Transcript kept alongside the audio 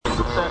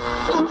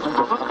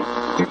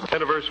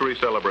anniversary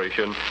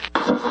celebration.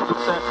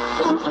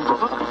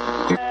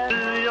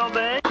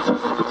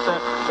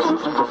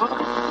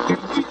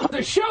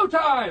 It's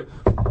showtime!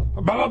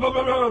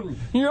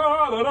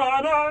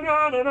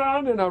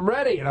 And I'm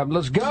ready, and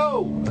let's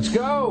go! Let's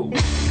go!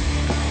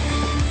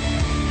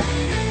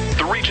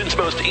 The region's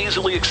most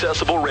easily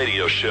accessible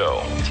radio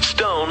show,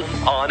 Stone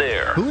on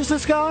Air. Who is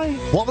this guy?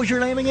 What was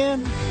your name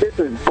again? This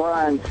is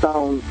Brian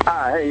Stone.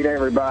 I hate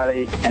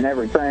everybody and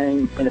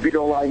everything, and if you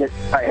don't like it,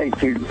 I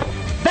hate you.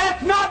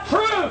 That's not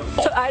true!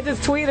 So I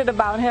just tweeted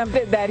about him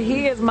that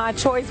he is my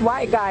choice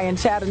white guy in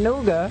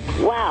Chattanooga.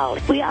 Wow,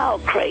 we all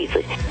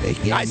crazy.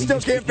 I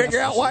still can't figure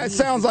out why it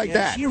sounds like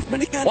that.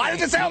 Why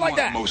does it sound like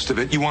that? Most of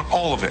it, you want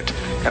all of it,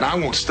 and I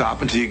won't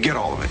stop until you get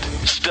all of it.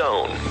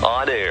 Stone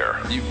on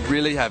Air. You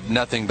really have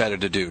nothing better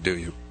to do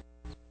you?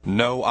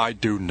 No, I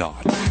do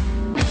not.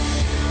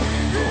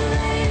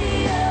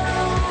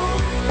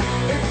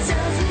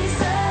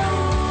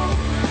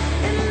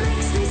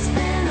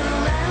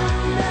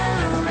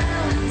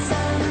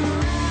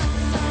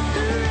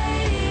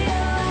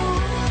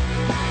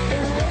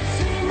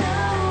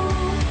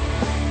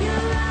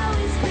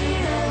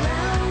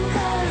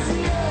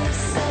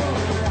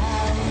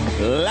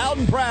 Loud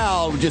and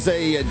Proud, just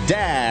a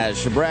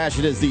dash. Brash,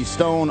 it is the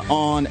Stone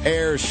on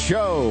Air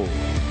show.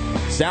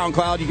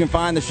 SoundCloud, you can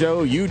find the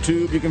show.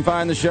 YouTube, you can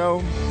find the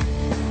show.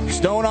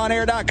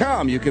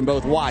 StoneOnAir.com, you can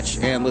both watch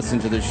and listen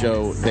to the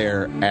show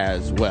there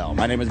as well.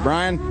 My name is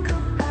Brian.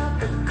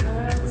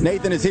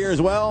 Nathan is here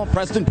as well.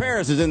 Preston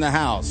Paris is in the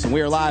house. And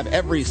we are live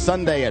every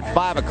Sunday at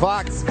 5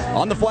 o'clock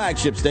on the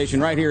flagship station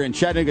right here in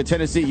Chattanooga,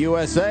 Tennessee,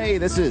 USA.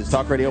 This is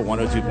Talk Radio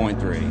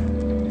 102.3.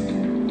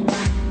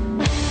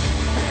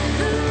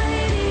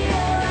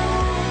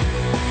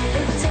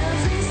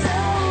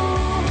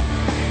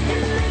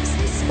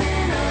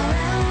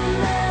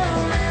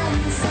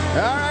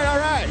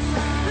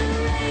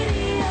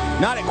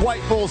 Not at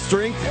quite full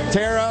strength.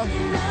 Tara,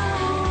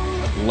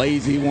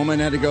 lazy woman,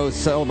 had to go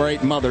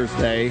celebrate Mother's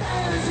Day.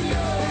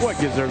 What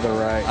gives her the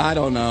right? I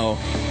don't know.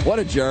 What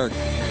a jerk.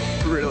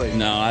 Really?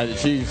 No,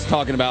 she's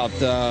talking about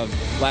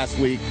last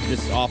week,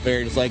 just off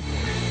air, just like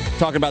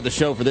talking about the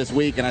show for this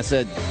week. And I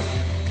said,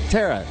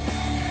 Tara,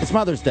 it's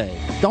Mother's Day.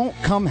 Don't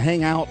come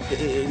hang out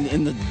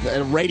in the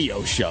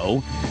radio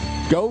show.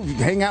 Go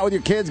hang out with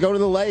your kids, go to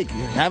the lake,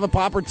 have a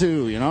pop or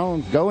two,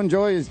 go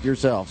enjoy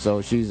yourself.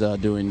 So she's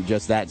doing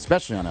just that,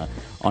 especially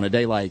on a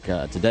day like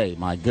today.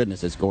 My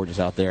goodness, it's gorgeous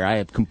out there. I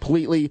have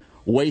completely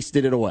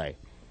wasted it away.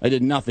 I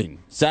did nothing.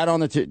 Sat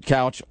on the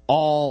couch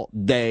all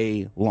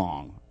day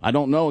long. I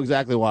don't know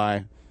exactly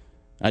why.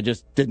 I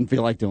just didn't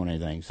feel like doing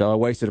anything. So I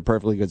wasted a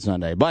perfectly good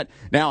Sunday. But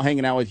now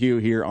hanging out with you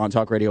here on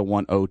Talk Radio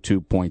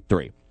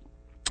 102.3.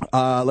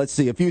 Let's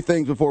see, a few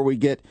things before we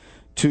get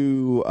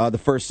to the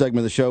first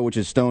segment of the show, which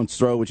is Stone's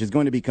Throw, which is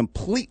going to be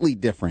completely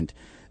different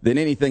than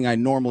anything I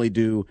normally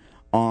do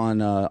on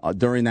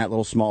during that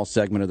little small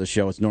segment of the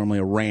show. It's normally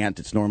a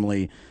rant. It's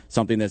normally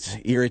something that's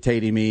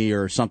irritating me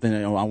or something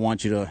that I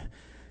want you to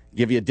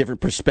give you a different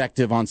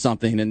perspective on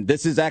something. And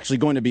this is actually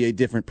going to be a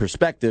different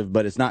perspective,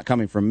 but it's not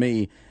coming from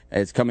me.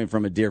 It's coming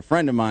from a dear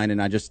friend of mine, and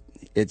I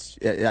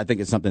think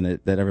it's something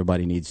that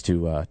everybody needs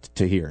to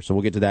hear. So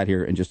we'll get to that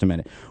here in just a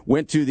minute.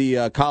 Went to the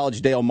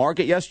Collegedale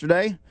Market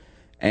yesterday.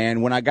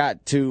 And when I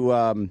got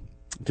to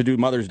do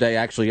Mother's Day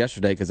actually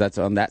yesterday, because that's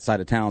on that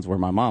side of town where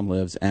my mom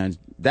lives, and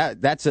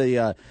that's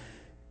a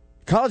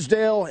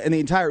Collegedale and the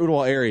entire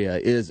Ooltewah area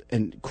is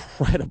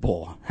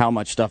incredible how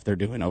much stuff they're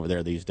doing over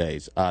there these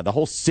days. The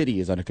whole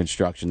city is under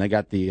construction. They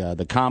got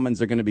the Commons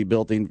they're going to be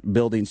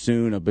building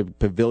soon, a big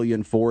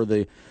pavilion for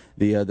the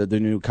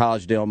new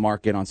Collegedale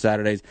Market on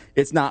Saturdays.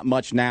 It's not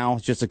much now.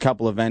 It's just a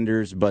couple of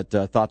vendors, but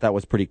thought that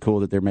was pretty cool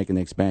that they're making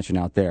the expansion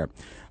out there.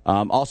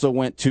 Also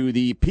went to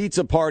the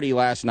pizza party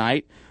last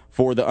night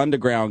for the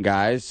Underground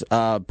guys,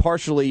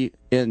 partially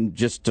in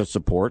just to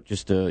support,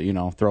 just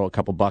to throw a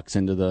couple bucks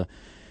into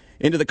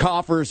the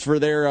coffers for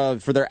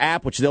their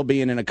app, which they'll be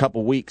in a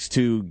couple weeks,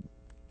 to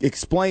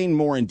explain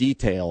more in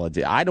detail.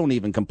 I don't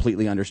even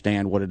completely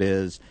understand what it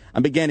is.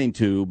 I'm beginning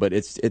to, but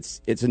it's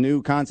a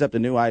new concept, a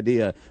new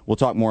idea. We'll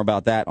talk more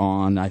about that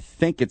on, I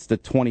think it's the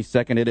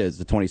 22nd. It is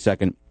the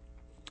 22nd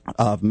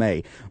of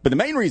May. But the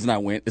main reason I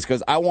went is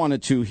because I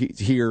wanted to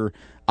hear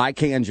I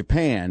Can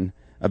Japan,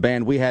 a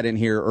band we had in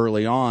here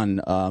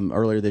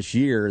earlier this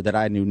year that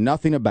I knew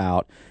nothing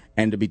about,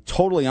 and to be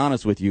totally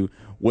honest with you,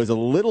 was a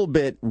little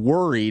bit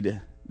worried.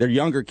 They're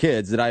younger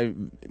kids that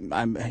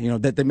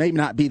that they may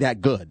not be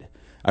that good.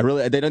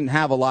 They didn't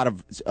have a lot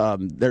of.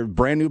 They're a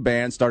brand new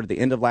band, started at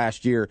the end of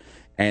last year,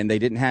 and they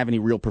didn't have any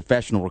real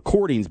professional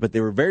recordings, but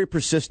they were very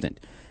persistent,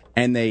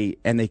 and they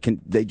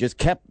just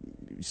kept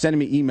sending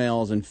me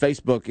emails and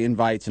Facebook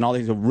invites and all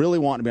these, really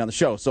wanting to be on the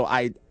show. So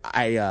I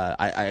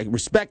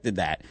respected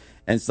that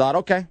and thought,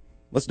 okay,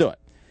 let's do it.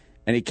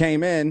 And he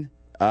came in.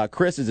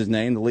 Chris is his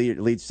name, the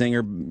lead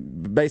singer,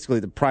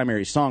 basically the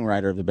primary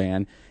songwriter of the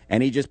band,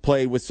 and he just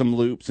played with some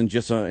loops and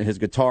just his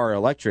guitar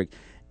electric,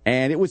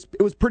 and it was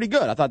pretty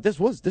good. I thought this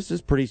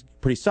is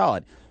pretty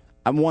solid.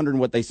 I'm wondering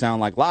what they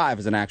sound like live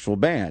as an actual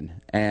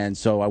band, and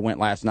so I went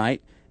last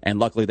night, and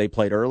luckily they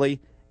played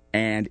early,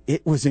 and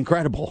it was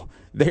incredible.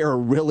 They are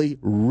really,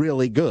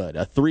 really good.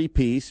 A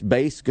 3-piece,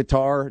 bass,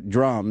 guitar,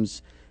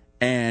 drums,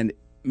 and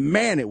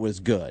man, it was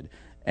good.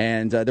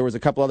 And there was a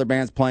couple other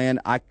bands playing.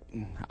 I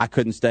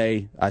couldn't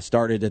stay. I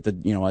started at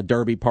a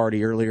derby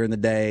party earlier in the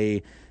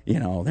day.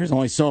 There's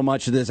only so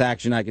much of this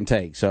action I can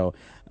take. So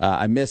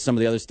I missed some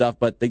of the other stuff,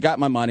 but they got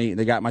my money,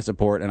 they got my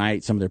support, and I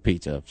ate some of their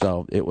pizza.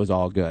 So it was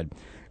all good.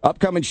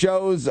 Upcoming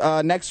shows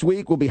next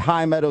week will be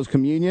High Meadows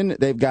Communion.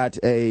 They've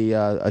got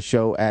a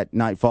show at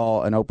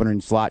Nightfall, an opening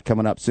slot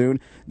coming up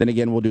soon. Then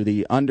again, we'll do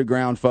the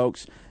Underground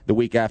folks the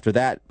week after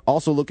that.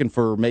 Also looking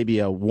for maybe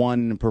a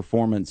one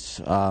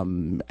performance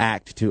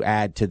act to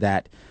add to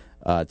that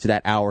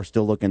hour.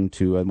 Still looking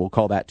to, and we'll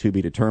call that to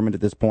be determined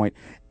at this point.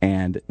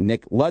 And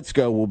Nick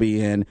Lutzko will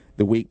be in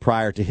the week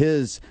prior to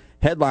his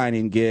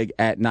headlining gig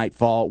at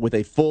Nightfall with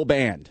a full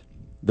band.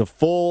 The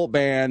full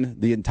band,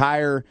 the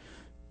entire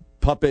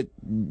puppet,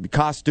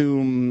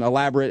 costume,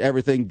 elaborate,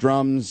 everything,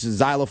 drums,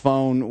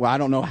 xylophone. Well, I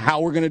don't know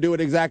how we're going to do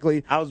it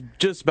exactly. I was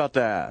just about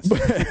to ask.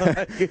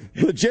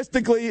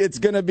 Logistically, it's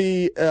going to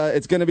be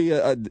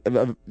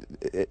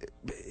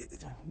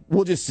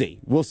we'll just see.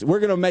 We're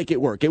going to make it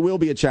work. It will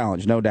be a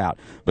challenge, no doubt.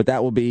 But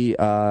that will be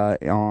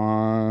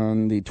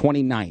on the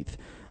 29th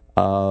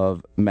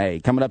of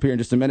May. Coming up here in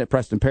just a minute,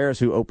 Preston Paris,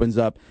 who opens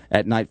up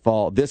at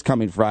Nightfall this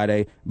coming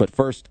Friday. But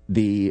first,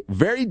 the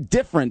very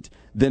different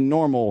than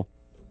normal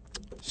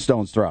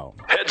Stone's Throw.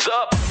 Heads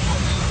up.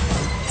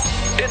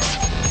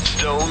 It's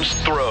Stone's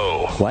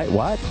Throw.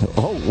 What?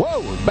 Oh,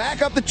 whoa.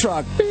 Back up the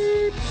truck.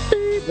 Beep,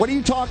 beep. What are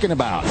you talking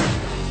about?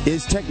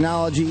 Is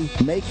technology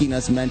making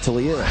us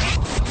mentally ill?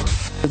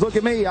 Look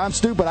at me. I'm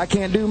stupid. I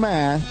can't do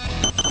math.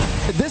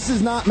 This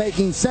is not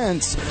making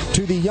sense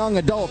to the young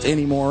adult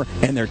anymore,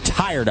 and they're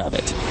tired of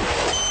it.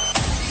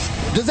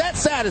 Does that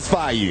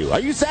satisfy you? Are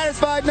you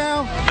satisfied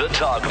now? The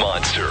Talk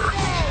Monster.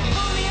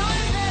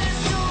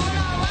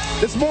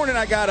 This morning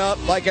I got up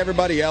like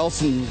everybody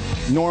else and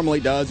normally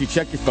does. You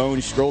check your phone,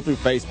 you scroll through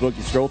Facebook,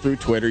 you scroll through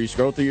Twitter, you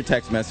scroll through your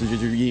text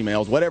messages, your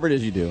emails, whatever it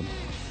is you do.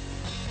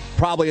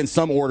 Probably in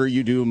some order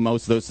you do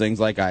most of those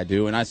things like I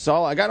do. And I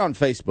got on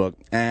Facebook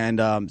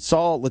and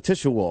saw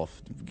Letitia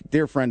Wolf,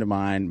 dear friend of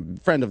mine,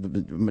 friend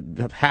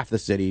of half the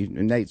city,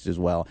 and Nate's as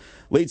well,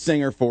 lead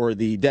singer for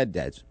the Dead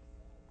Deads.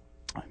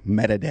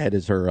 Meta Dead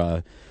is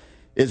her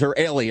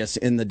alias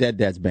in the Dead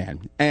Deads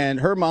band.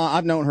 And her mom,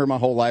 I've known her my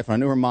whole life, and I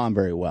knew her mom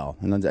very well.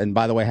 And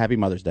by the way, happy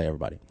Mother's Day,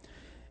 everybody.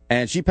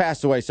 And she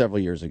passed away several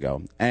years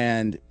ago.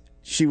 And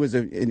she was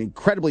an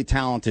incredibly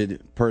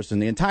talented person.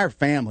 The entire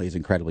family is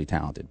incredibly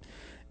talented.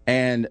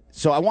 And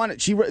so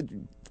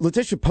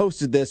Letitia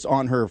posted this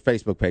on her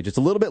Facebook page. It's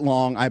a little bit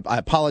long. I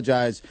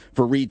apologize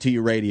for Read to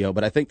You Radio,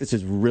 but I think this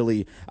is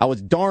really, I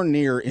was darn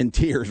near in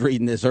tears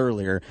reading this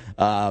earlier.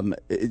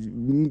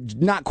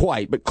 Not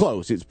quite, but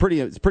close. It's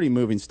pretty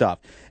moving stuff.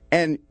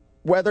 And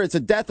whether it's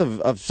a death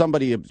of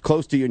somebody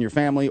close to you in your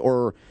family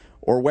or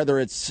whether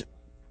it's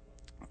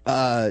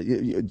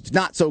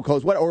not so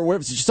close, or whether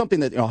it's just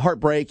something that,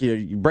 heartbreak,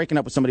 you're breaking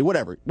up with somebody,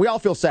 whatever. We all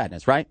feel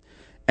sadness, right?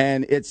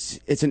 And it's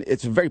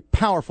a very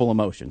powerful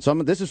emotion. So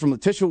this is from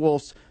Letitia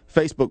Wolf's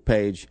Facebook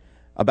page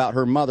about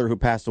her mother who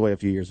passed away a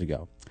few years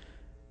ago.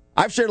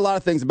 I've shared a lot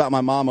of things about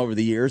my mom over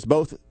the years,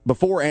 both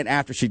before and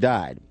after she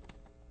died.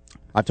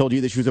 I've told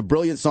you that she was a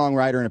brilliant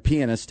songwriter and a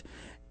pianist,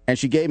 and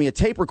she gave me a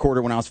tape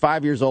recorder when I was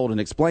 5 years old and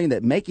explained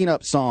that making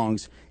up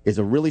songs is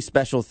a really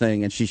special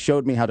thing, and she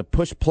showed me how to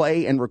push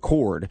play and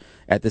record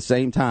at the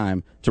same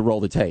time to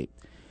roll the tape.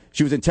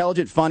 She was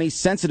intelligent, funny,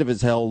 sensitive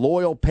as hell,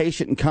 loyal,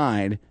 patient, and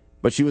kind,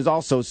 but she was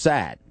also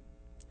sad.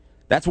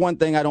 That's one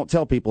thing I don't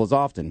tell people as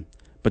often,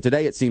 but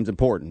today it seems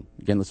important.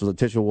 Again, this was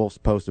Letitia Wolf's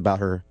post about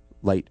her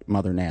late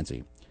mother,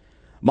 Nancy.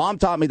 Mom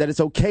taught me that it's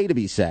okay to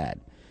be sad.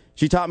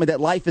 She taught me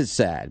that life is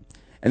sad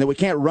and that we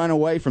can't run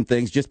away from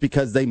things just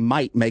because they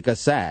might make us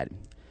sad,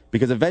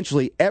 because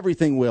eventually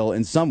everything will,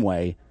 in some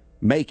way,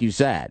 make you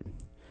sad.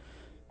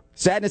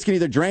 Sadness can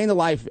either drain the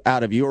life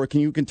out of you or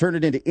you can turn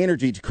it into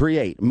energy to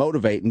create,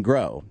 motivate, and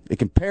grow. It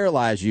can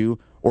paralyze you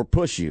or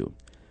push you.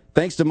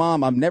 Thanks to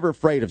Mom, I'm never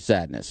afraid of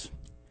sadness.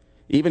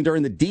 Even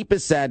during the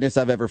deepest sadness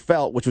I've ever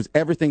felt, which was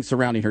everything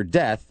surrounding her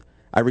death,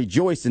 I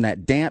rejoiced in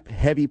that damp,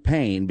 heavy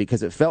pain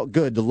because it felt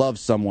good to love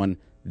someone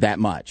that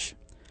much.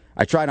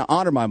 I try to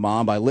honor my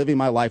mom by living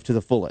my life to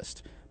the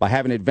fullest, by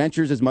having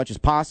adventures as much as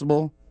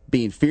possible,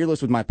 being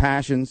fearless with my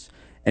passions,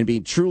 and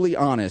being truly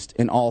honest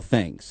in all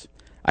things.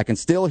 I can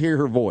still hear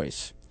her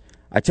voice.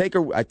 I take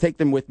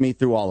them with me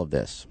through all of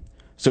this.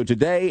 So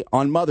today,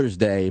 on Mother's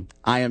Day,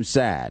 I am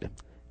sad.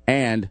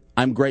 And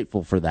I'm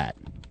grateful for that.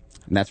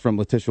 And that's from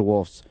Letitia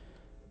Wolf's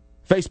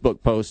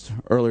Facebook post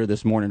earlier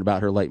this morning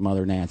about her late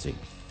mother, Nancy.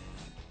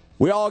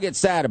 We all get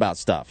sad about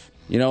stuff.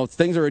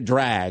 Things are a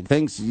drag.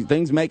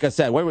 Things make us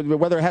sad.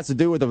 Whether it has to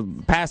do with the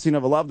passing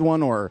of a loved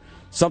one or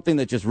something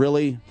that just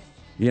really,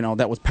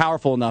 that was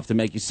powerful enough to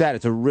make you sad.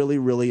 It's a really,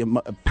 really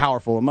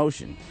powerful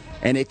emotion.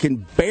 And it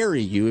can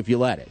bury you if you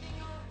let it.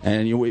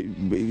 And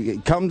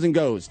it comes and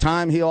goes.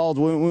 Time heals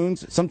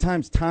wounds.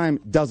 Sometimes time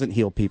doesn't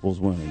heal people's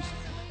wounds.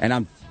 And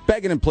I'm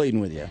begging and pleading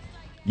with you.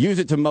 use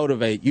it to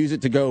motivate, use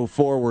it to go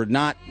forward,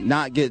 not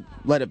let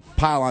it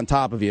pile on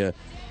top of you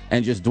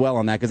and just dwell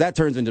on that, because that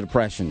turns into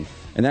depression.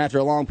 And then after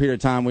a long period of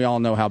time, we all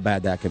know how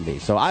bad that can be.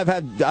 So I've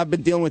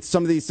been dealing with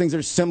some of these things that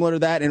are similar to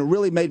that, and it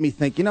really made me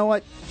think, you know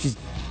what?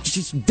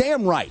 She's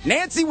damn right.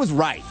 Nancy was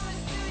right.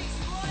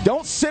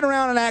 Don't sit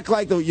around and act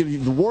like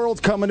the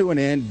world's coming to an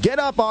end. Get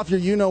up off your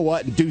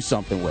you-know-what and do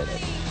something with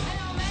it.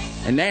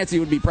 And Nancy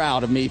would be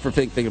proud of me for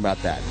thinking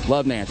about that.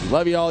 Love Nancy.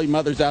 Love you all, you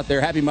mothers out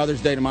there. Happy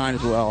Mother's Day to mine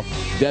as well.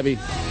 Debbie,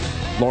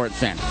 Lawrence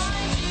Sanders.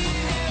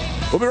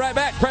 We'll be right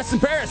back. Preston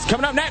Paris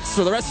coming up next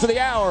for the rest of the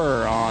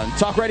hour on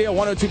Talk Radio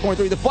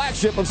 102.3, the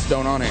flagship of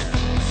Stone on Air.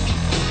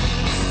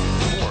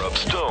 More of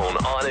Stone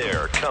on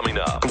Air coming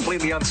up.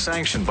 Completely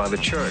unsanctioned by the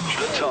church.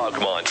 The Talk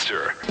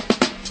Monster.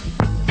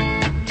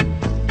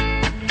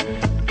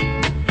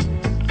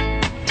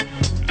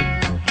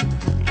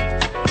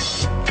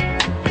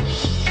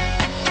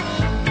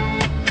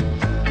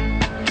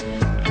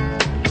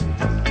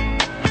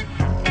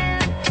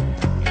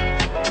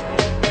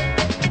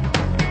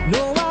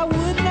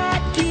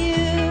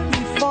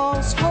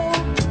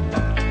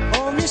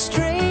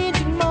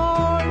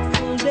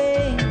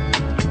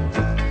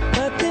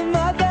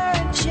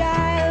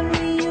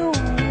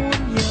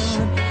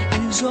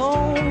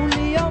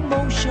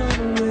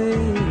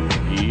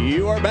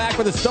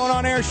 The Stone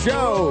on Air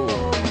show.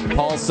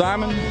 Paul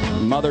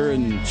Simon, mother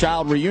and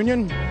child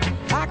reunion.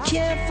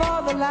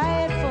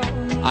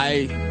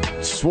 I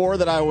swore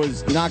that I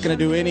was not going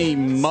to do any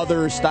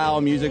mother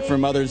style music for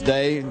Mother's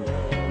Day.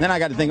 Then I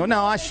got to think, well,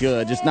 no, I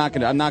should.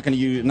 I'm not going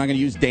to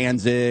use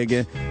Danzig,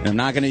 and I'm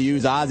not going to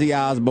use Ozzy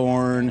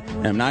Osbourne,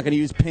 and I'm not going to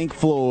use Pink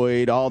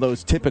Floyd, all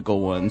those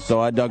typical ones. So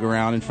I dug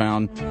around and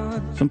found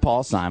some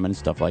Paul Simon and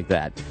stuff like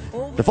that.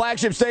 The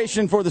flagship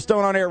station for the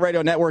Stone on Air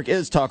Radio Network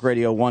is Talk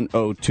Radio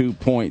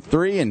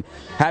 102.3, and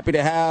happy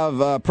to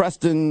have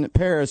Preston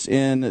Paris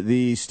in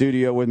the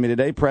studio with me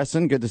today.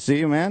 Preston, good to see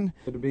you, man.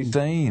 Good to be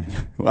seen.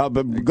 Well,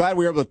 but glad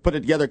we were able to put it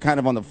together kind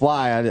of on the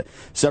fly. I had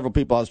several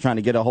people I was trying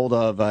to get a hold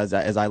of as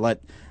I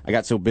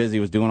got so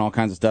busy, was doing all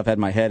kinds of stuff, had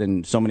my head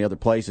in so many other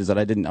places that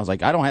I was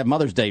like, I don't have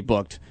Mother's Day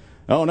booked.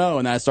 Oh, no,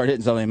 and I started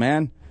hitting something,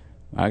 man.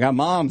 I got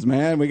moms,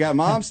 man. We got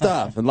mom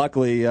stuff. And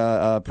luckily,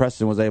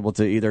 Preston was able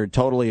to either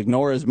totally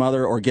ignore his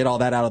mother or get all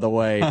that out of the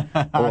way,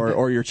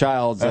 or your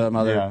child's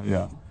mother.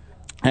 Yeah.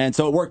 And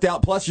so it worked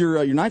out. Plus,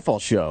 your Nightfall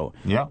show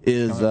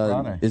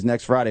is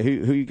next Friday.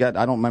 Who you got?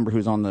 I don't remember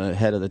who's on the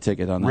head of the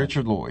ticket on that.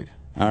 Richard Lloyd.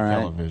 All right.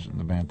 Television,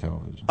 the band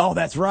Television. Oh,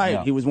 that's right.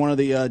 Yeah. He was one of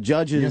the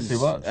judges. Yes, he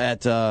was.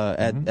 At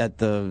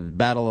the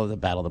Battle of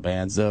the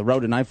Bands,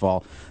 Road to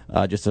Nightfall,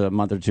 just a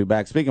month or two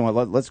back. Speaking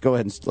of, let's go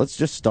ahead and let's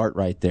just start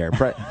right there.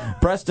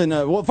 Preston,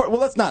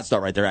 let's not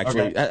start right there.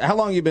 Actually, okay. How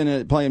long have you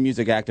been playing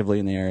music actively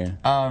in the area?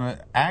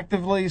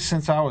 Actively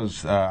since I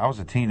was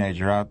a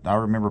teenager. I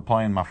remember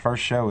playing my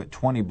first show at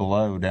 20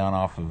 Below down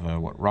off of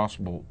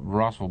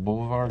Rossville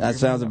Boulevard. That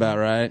sounds about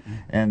right.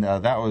 And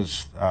that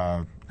was.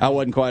 I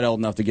wasn't quite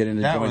old enough to get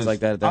into joints like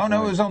that at that point.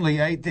 No, it was only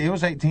 8. It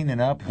was 18 and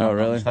up. Oh,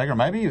 really? Or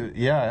maybe,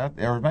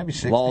 or maybe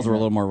 16. Laws were a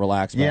little more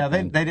relaxed. Yeah,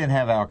 they didn't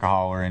have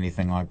alcohol or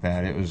anything like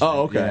that. It was.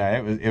 Oh, okay.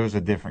 Yeah, it was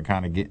a different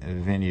kind of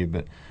venue,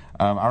 but.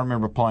 I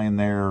remember playing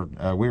there.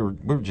 We were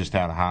just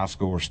out of high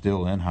school, or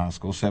still in high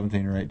school,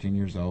 17 or 18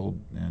 years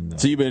old.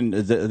 And so you've been?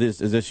 Is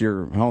this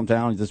your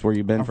hometown? Is this where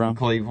you've been from?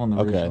 Cleveland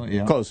originally. Okay,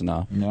 yeah. Close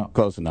enough. Yeah,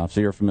 close enough.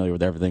 So you're familiar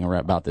with everything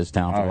about this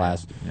town for the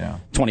last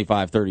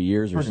 25, 30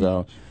 years or so.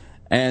 Much.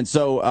 And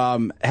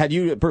so, had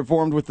you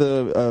performed with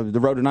the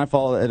Road to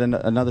Nightfall at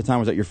another time?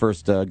 Was that your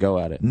first go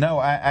at it? No,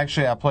 I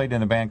played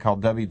in a band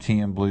called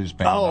WTM Blues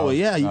Band. Oh,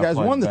 yeah, you guys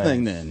won the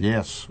thing then.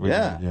 Yes, we did.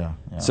 Yeah.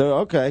 So,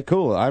 okay,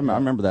 cool. I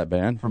remember that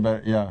band.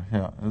 Yeah.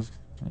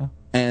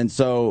 And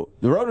so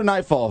the Road to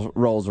Nightfall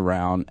rolls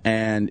around,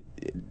 and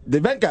the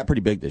event got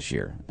pretty big this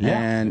year. Yeah.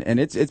 And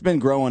it's been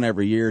growing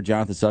every year.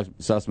 Jonathan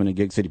Sussman and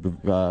Gig City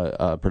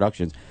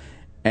Productions.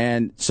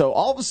 And so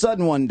all of a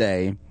sudden one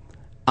day,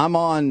 I'm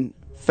on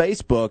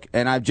Facebook,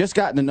 and I've just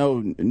gotten to know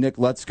Nick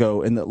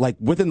Lutzko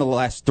within the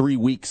last 3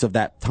 weeks of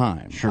that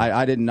time. Sure.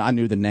 I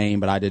knew the name,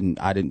 but I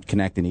didn't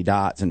connect any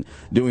dots. And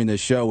doing this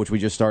show, which we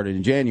just started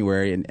in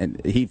January,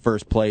 and he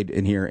first played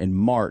in here in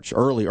March,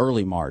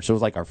 early March. So it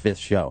was like our 5th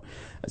show.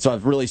 So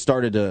I've really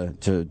started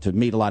to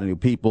meet a lot of new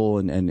people,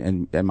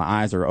 and my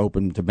eyes are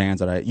open to bands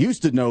that I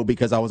used to know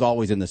because I was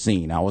always in the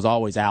scene. I was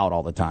always out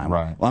all the time.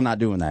 Right. Well, I'm not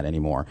doing that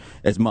anymore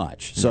as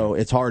much. So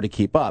it's hard to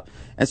keep up.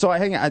 And so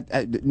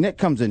Nick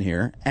comes in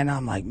here, and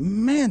I'm like,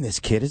 man, this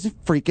kid is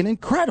freaking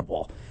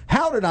incredible.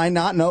 How did I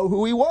not know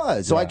who he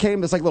was? So I came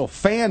this little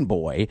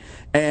fanboy,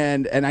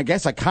 and I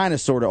guess I kind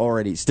of sort of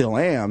already still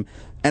am.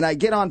 And I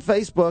get on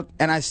Facebook,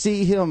 and I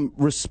see him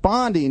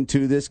responding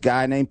to this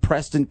guy named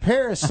Preston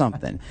Paris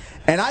something.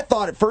 And I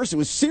thought at first it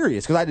was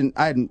serious, because I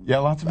didn't. Yeah,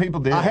 lots of people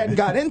did. I hadn't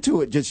got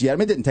into it just yet. I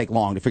mean, it didn't take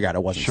long to figure out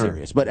it wasn't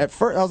serious. But at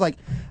first, I was like,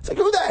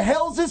 who the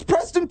hell's this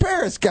Preston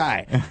Paris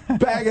guy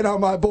bagging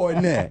on my boy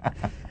Nick?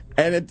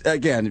 And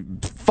again,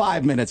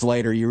 5 minutes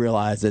later, you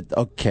realize that,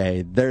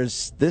 okay,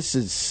 this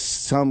is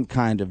some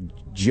kind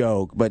of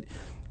joke. But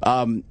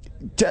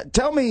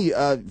Tell me,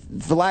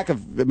 for lack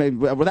of, maybe,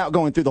 without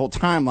going through the whole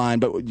timeline,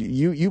 but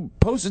you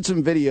posted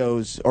some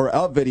videos, or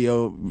a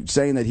video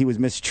saying that he was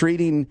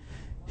mistreating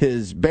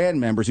his band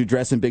members who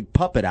dress in big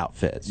puppet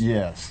outfits.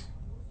 Yes.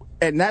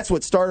 And that's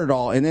what started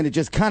all, and then it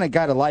just kind of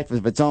got a life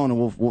of its own,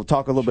 and we'll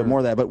talk a little bit more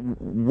of that. But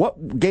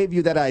what gave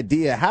you that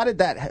idea? How did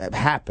that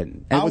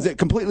happen? And was it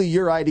completely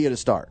your idea to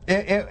start?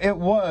 It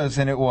was,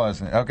 and it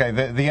wasn't. Okay,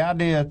 the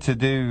idea to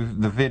do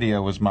the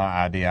video was my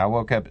idea. I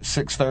woke up at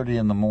 6:30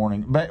 in the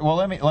morning. But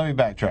let me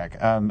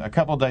backtrack. A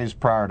couple of days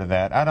prior to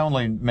that, I'd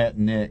only met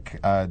Nick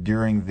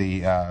during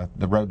the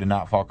Road to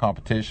Nightfall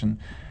competition,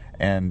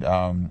 and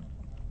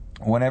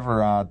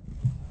whenever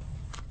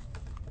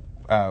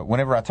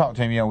I talked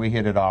to him, we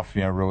hit it off,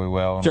 really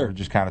well. And sure. We were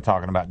just kind of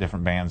talking about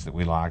different bands that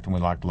we liked, and we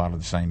liked a lot of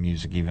the same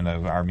music, even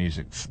though our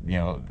music,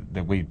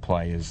 that we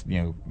play is,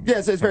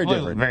 Yes, it's very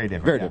different. Very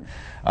different. Very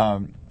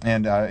different.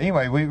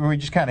 Anyway, we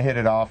just kind of hit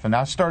it off, and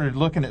I started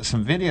looking at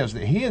some videos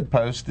that he had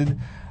posted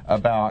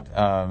about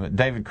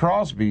David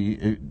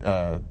Crosby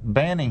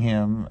banning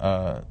him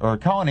or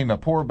calling him a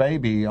poor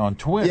baby on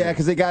Twitter. Yeah,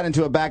 because they got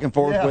into a back and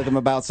forth with him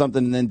about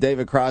something, and then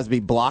David Crosby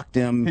blocked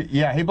him.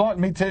 Yeah, he blocked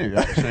me too,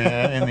 actually,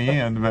 in the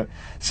end. But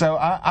so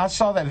I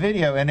saw that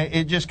video, and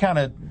it just kind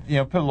of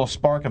put a little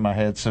spark in my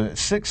head. So at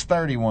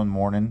 6:30 one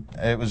morning,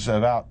 it was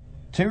about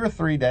 2 or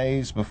 3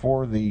 days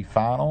before the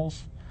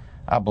finals,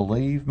 I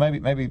believe,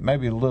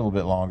 maybe a little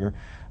bit longer.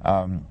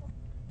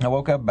 I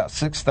woke up about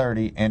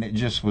 6:30, and it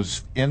just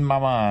was in my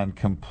mind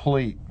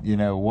completely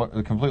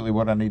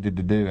what I needed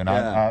to do.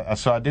 And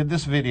so I did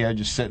this video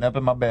just sitting up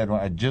in my bed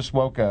when I just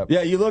woke up.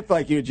 Yeah, you looked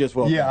like you had just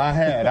woke up. Yeah, I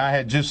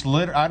had just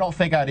I don't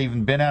think I'd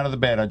even been out of the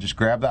bed. I just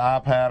grabbed the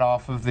iPad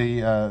off of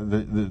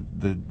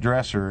the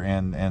dresser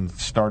and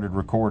started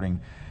recording.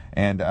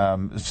 And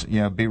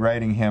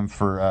berating him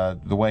for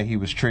the way he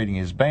was treating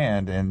his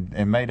band,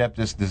 and made up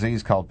this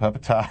disease called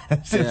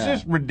puppetitis. It's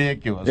just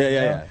ridiculous.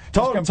 Yeah.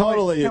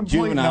 Totally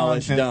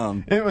juvenile-ish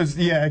dumb. It was,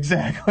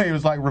 exactly. It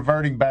was like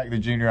reverting back to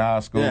junior high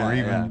school or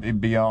even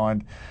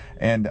beyond.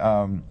 And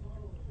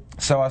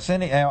so I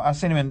sent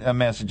him a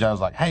message. I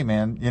was like, "Hey,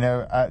 man, do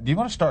you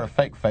want to start a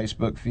fake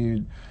Facebook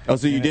feud?" Oh,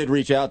 so you did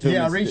reach out to him?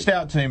 Yeah, I reached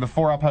out to him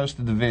before I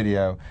posted the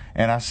video,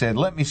 and I said,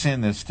 "Let me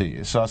send this to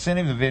you." So I sent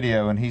him the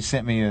video, and he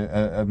sent me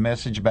a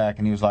message back,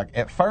 and he was like,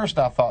 "At first,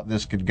 I thought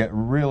this could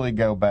really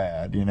go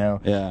bad,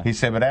 Yeah. He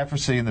said, but after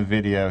seeing the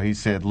video, he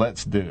said,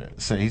 "Let's do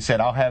it." So he said,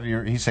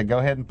 he said, "Go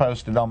ahead and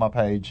post it on my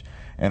page,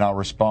 and I'll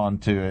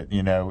respond to it,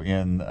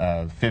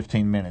 in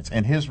 15 minutes."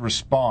 And his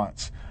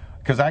response,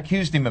 because I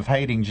accused him of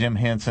hating Jim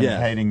Henson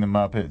and hating the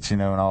Muppets,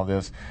 and all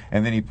this.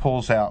 And then he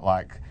pulls out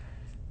like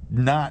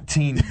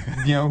 19,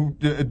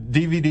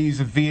 DVDs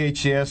of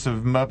VHS of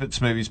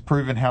Muppets movies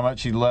proving how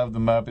much he loved the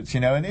Muppets,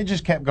 and it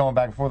just kept going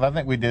back and forth. I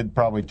think we did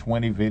probably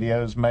 20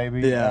 videos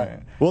maybe. Yeah.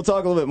 We'll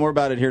talk a little bit more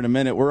about it here in a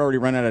minute. We're already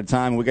running out of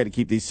time. We've got to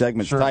keep these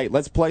segments tight.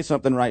 Let's play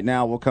something right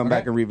now. We'll come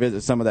back and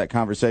revisit some of that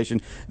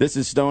conversation. This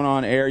is Stone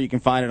on Air. You can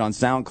find it on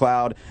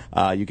SoundCloud.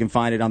 You can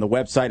find it on the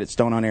website at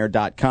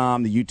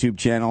stoneonair.com, the YouTube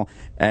channel,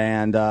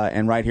 and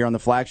right here on the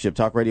flagship,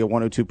 Talk Radio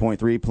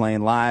 102.3,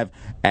 playing live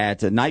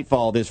at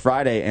Nightfall this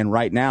Friday. And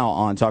right now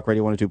on Talk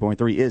Radio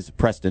 102.3 is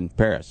Preston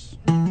Paris.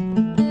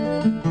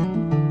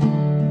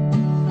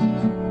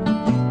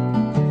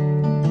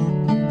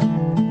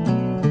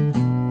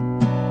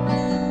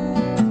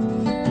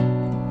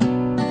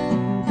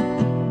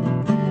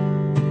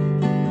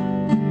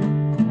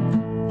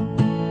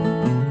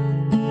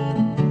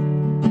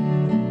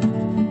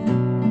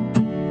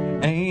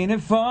 Ain't it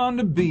fun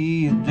to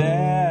be a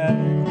dad?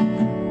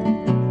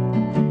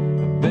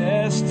 The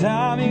best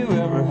time you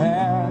ever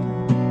had.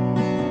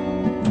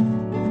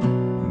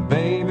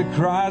 Baby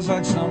cries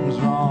like something's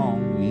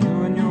wrong.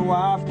 You and your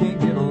wife can't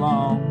get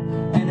along.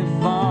 Ain't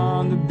it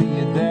fun to be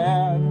a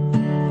dad?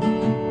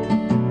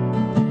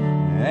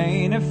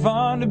 Ain't it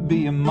fun to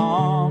be a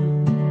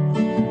mom?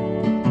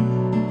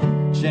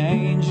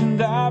 Changing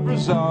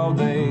diapers all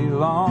day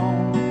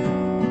long.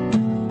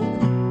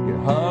 Your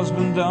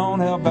husband don't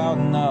help out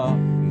enough.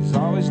 He's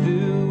always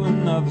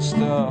doing other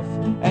stuff.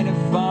 Ain't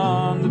it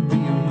fun to be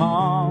a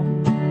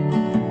mom?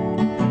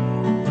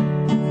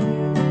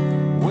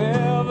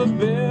 Well, the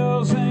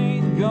bills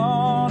ain't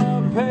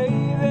gonna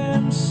pay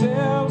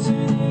themselves,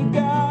 and you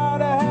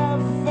gotta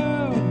have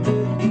food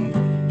to eat.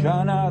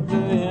 Try not to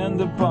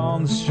end up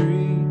on the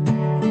street.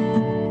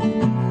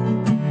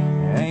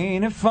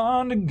 Ain't it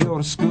fun to go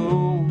to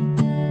school?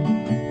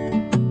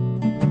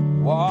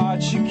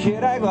 Watch your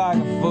kid act like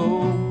a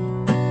fool.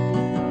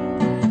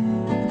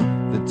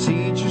 The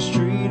teachers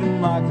treat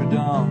him like they're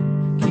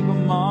dumb. Keep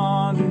him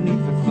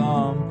underneath their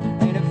thumb.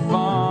 Ain't it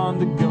fun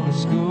to go to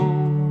school?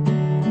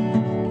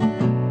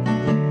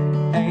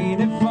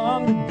 Ain't it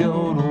fun to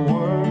go to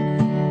work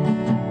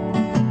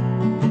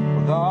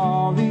with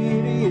all the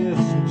idiots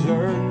and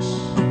jerks?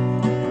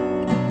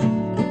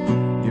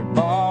 Your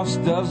boss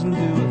doesn't do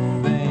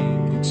a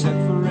thing except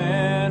for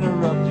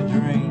interrupt your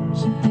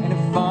dreams. Ain't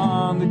it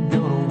fun to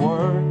go to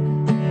work?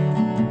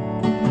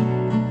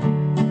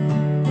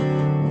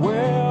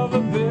 Well, the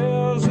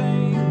bills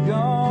ain't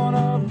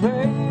gonna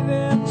pay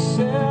themselves.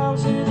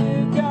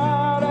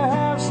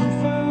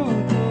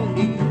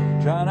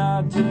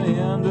 not to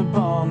end up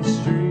on the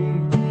street.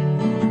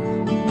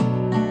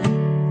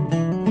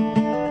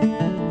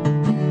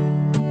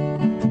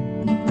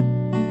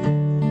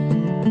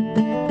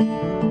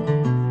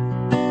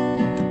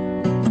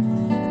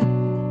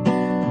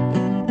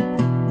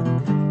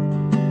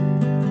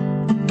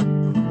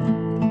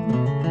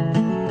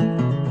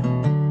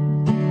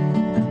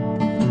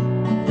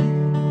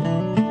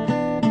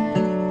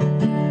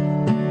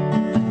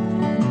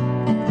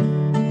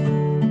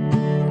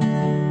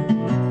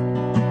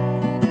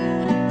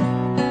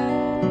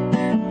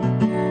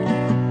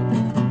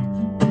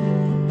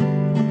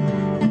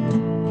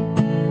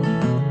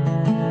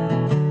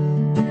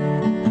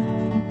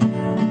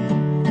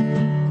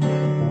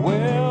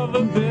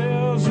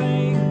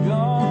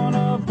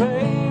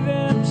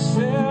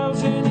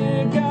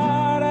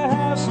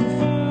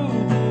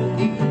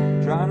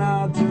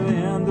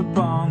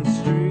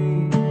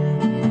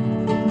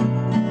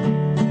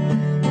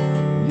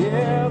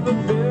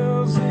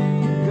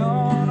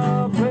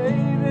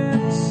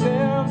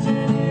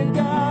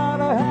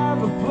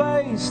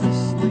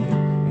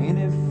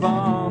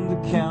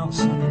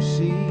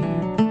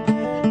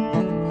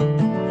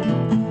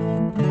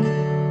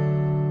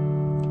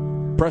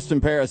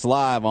 Preston Paris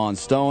live on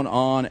Stone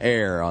on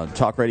Air on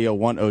Talk Radio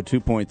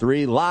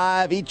 102.3,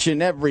 live each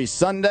and every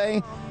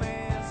Sunday.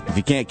 If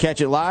you can't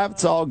catch it live,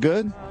 it's all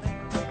good.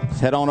 Just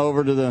head on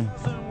over to the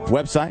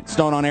website,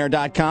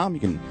 stoneonair.com. You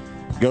can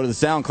go to the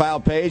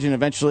SoundCloud page, and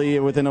eventually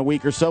within a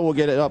week or so, we'll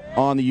get it up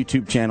on the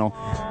YouTube channel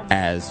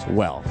as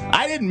well.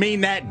 I didn't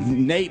mean that,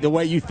 Nate, the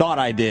way you thought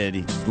I did.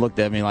 He just looked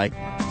at me like,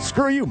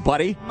 screw you,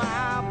 buddy.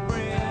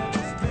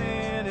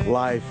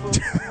 Life.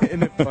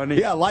 Isn't it funny?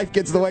 Yeah, life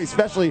gets in the way,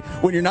 especially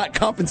when you're not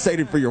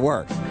compensated for your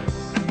work.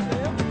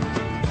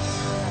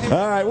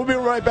 All right, we'll be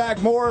right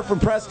back. More from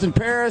Preston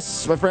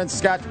Paris. My friend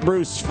Scott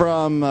Bruce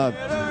from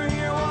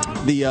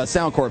the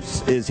Sound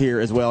Corps is here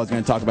as well. He's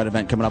going to talk about an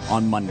event coming up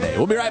on Monday.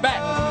 We'll be right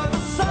back.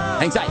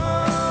 Hang tight.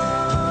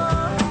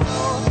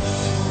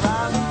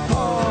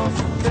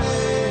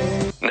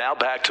 Now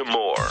back to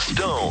more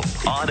Stone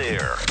on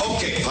Air.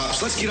 Okay,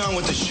 Pops, let's get on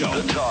with the show.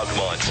 The Talk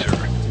Monster. 2,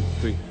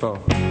 3,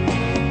 4.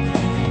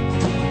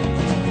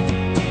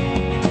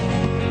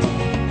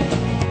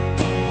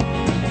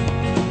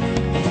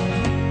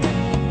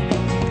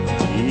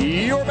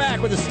 You're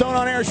back with the Stone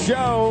on Air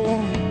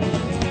show.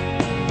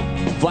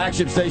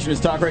 Flagship station is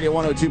Talk Radio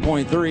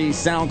 102.3,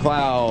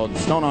 SoundCloud,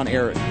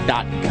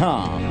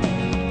 stoneonair.com.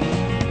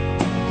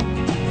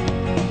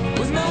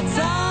 Was my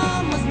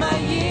time, was my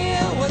year,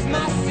 was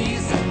my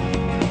season.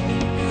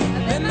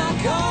 Been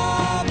my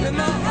car, been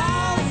my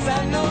house,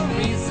 had no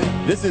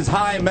reason. This is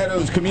High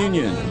Meadows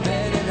Communion.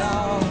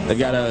 They've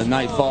got a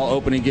Nightfall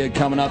opening gig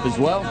coming up as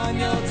well,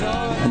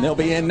 and they'll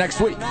be in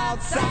next week.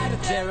 Outside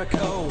of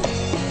Jericho.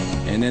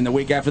 And then the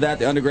week after that,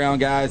 the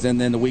Underground guys.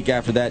 And then the week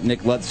after that,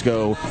 Nick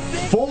Lutzko.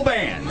 Full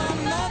band.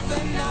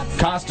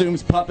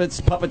 Costumes, puppets,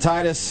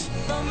 puppetitis,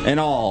 and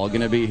all going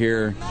to be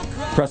here.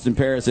 Preston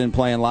Paris in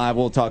playing live.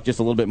 We'll talk just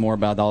a little bit more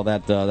about all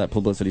that that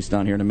publicity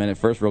stunt here in a minute.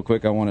 First, real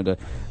quick, I wanted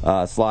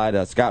to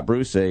slide Scott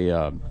Bruce,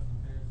 a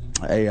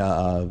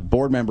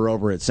board member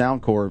over at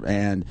Sound Corps.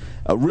 And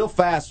real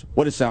fast,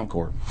 what is Sound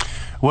Corps?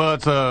 Well,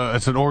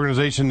 it's an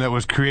organization that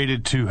was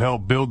created to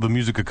help build the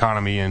music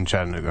economy in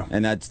Chattanooga.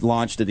 And that's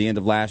launched at the end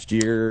of last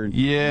year?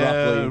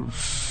 Yeah, roughly.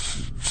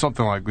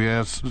 Something like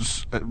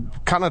that. Yeah,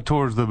 kind of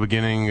towards the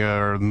beginning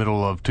or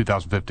middle of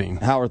 2015.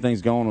 How are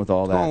things going with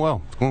all that?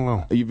 Going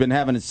well. You've been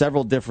having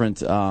several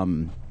different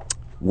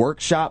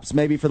workshops,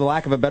 maybe, for the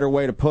lack of a better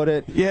way to put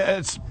it. Yeah,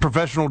 it's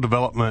professional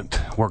development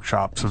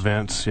workshops,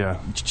 events. Yeah,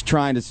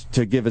 trying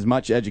to give as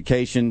much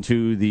education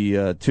to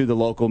the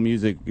local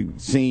music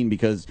scene,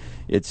 because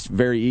it's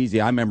very easy.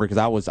 I remember,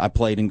 because I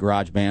played in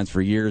garage bands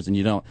for years, and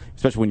you don't,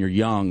 especially when you're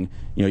young,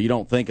 you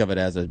don't think of it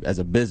as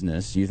a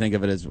business. You think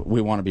of it as,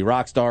 we want to be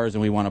rock stars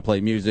and we want to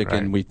play music,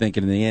 right. And we think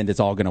in the end it's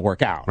all going to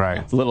work out. Right.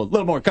 It's a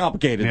little more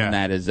complicated than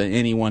that, as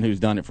anyone who's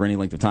done it for any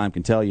length of time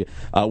can tell you.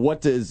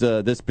 What does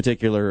this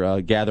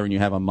particular gathering you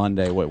have on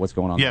Monday? What's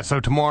going on? Yeah,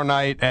 so tomorrow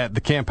night at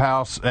the Camp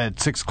House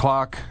at 6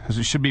 o'clock.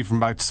 It should be from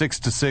about 6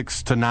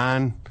 to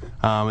 9.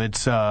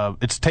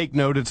 It's Take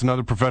Note. It's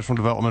another professional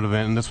development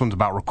event, and this one's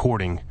about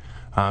recording.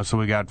 So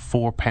we got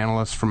 4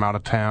 panelists from out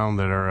of town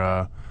that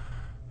are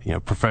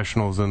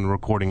professionals in the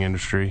recording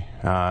industry.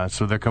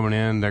 So they're coming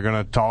in. They're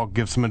going to talk,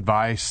 give some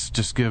advice,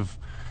 just give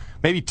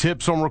maybe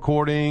tips on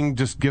recording,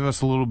 just give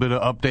us a little bit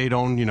of update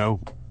on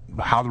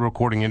how the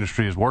recording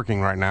industry is working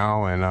right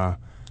now, and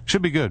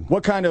should be good.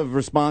 What kind of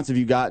response have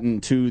you gotten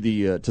to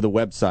the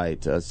website,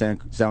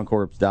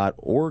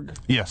 soundcorps.org?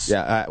 Yes.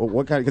 Yeah.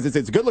 What kind? Because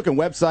it's a good looking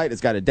website. It's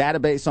got a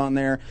database on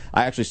there.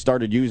 I actually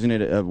started using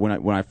it when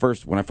I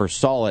first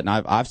saw it, and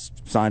I've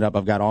signed up.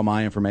 I've got all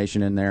my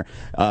information in there.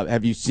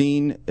 Have you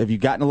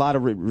gotten a lot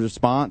of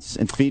response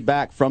and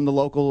feedback from the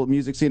local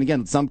music scene?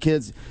 Again, some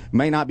kids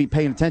may not be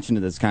paying attention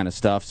to this kind of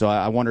stuff, so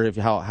I wonder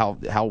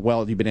how well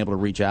have you been able to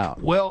reach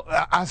out? Well,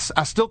 I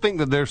still think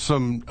that there's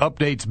some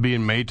updates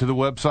being made to the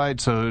website,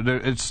 so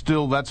it's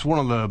still, that's one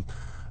of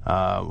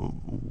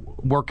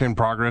work in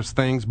progress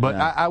things. But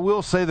I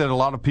will say that a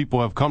lot of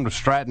people have come to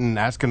Stratton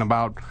asking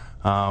about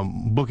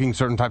booking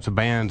certain types of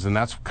bands, and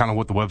that's kind of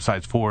what the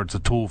website's for. It's a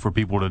tool for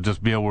people to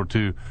just be able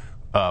to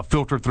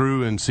filter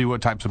through and see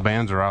what types of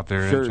bands are out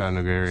there in the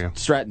Chattanooga area.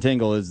 Stratton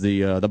Tingle is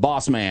the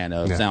boss man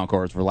of Sound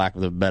Corps, for lack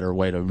of a better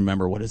way to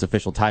remember what his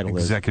official title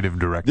is. Executive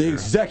Director. The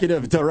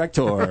Executive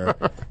Director.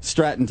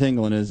 Stratton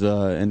Tingle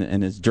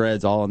and his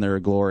dreads all in their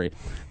glory.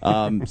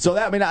 So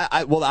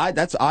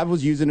that I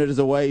was using it as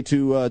a way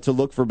to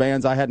look for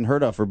bands I hadn't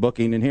heard of for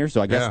booking in here.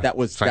 So I guess that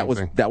was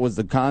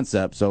the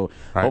concept. So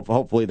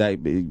hopefully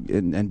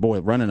and boy,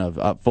 running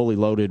a fully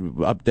loaded,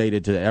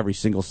 updated to every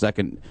single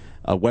second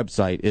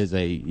website is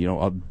a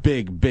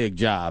big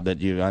job that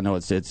I know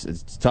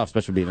it's tough,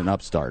 especially being an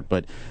upstart.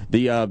 But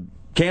the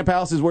Camp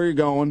House is where you're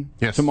going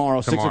tomorrow,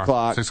 6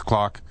 o'clock. 6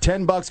 o'clock.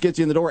 $10 gets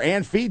you in the door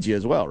and feeds you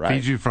as well, right?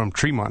 Feeds you from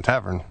Tremont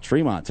Tavern.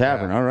 Tremont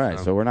Tavern. All right.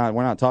 So we're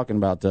not talking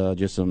about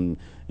just some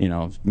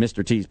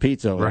Mr. T's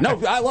Pizza. Right.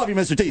 No, I love you,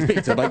 Mr. T's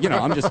Pizza, but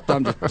I'm just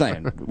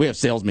saying we have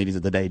sales meetings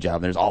at the day job.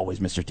 And there's always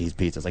Mr. T's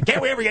Pizza. It's like,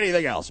 can't we ever get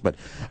anything else? But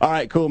all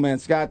right, cool, man.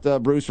 Scott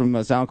Bruce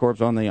from Sound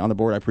Corps on the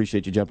board. I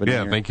appreciate you jumping in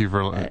here. Yeah, thank you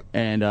for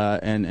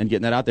and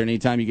getting that out there.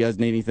 Anytime you guys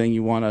need anything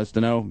you want us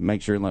to know,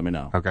 make sure and let me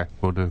know. Okay,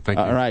 we'll do. Thank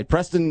you. All right,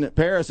 Preston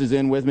Paris is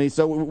in with me.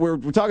 So we're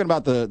talking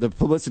about the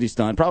publicity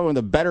stunt, probably one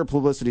of the better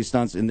publicity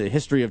stunts in the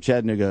history of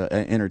Chattanooga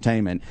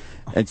entertainment.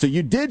 And so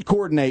you did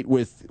coordinate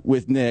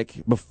with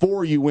Nick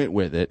before you went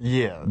with it.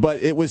 Yeah.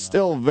 But it was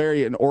still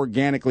very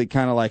organically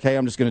kind of like, hey,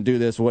 I'm just going to do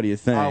this. What do you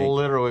think? I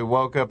literally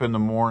woke up in the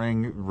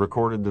morning,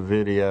 recorded the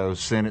video,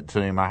 sent it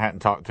to him. I hadn't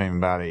talked to him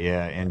about it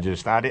yet, and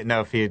I didn't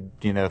know if he'd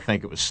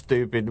think it was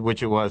stupid,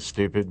 which it was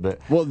stupid, but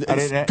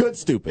it's good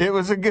stupid. It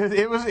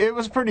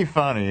was pretty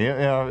funny.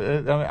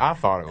 I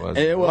thought it was.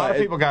 A lot of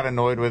people got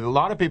annoyed with it. A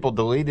lot of people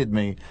deleted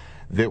me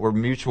that were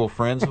mutual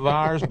friends of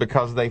ours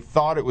because they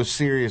thought it was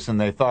serious and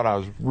they thought I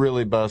was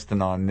really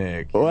busting on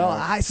Nick. Well,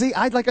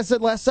 like I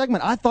said last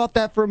segment, I thought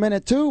that for a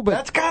minute too, but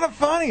that's kind of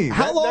funny.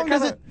 How long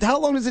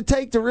does it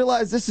take to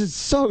realize this is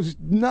so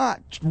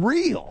not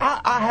real?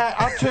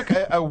 I took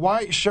a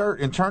white shirt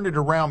and turned it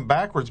around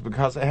backwards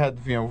because it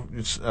had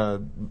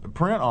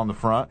print on the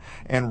front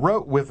and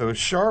wrote with a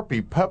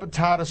Sharpie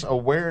 "Puppetitis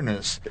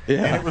Awareness,"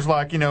 and it was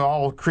like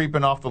all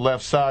creeping off the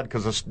left side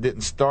because I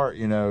didn't start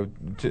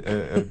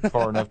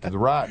far enough to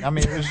the right. I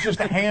mean, it was just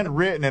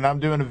handwritten, and I'm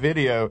doing a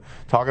video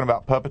talking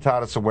about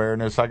puppetitis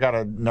awareness. I got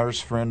a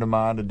nurse friend of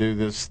mine to do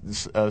this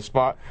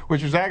spot,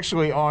 which was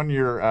actually on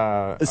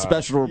your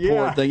special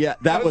report thing. Yeah,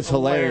 that was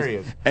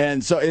hilarious.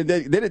 And so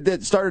then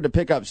it started to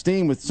pick up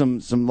steam with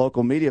some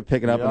local media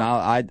picking up,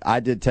 and I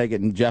did take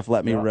it, and Jeff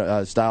let me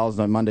Styles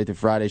on Monday through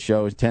Friday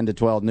show 10 to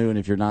 12 noon.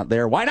 If you're not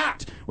there, why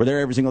not? We're there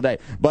every single day.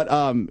 But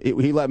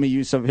he let me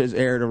use some of his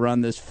air to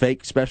run this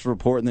fake special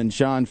report, and then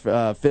Sean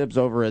Phibbs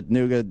over at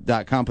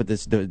Nooga.com put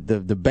the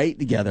debate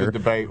together,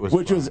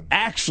 which was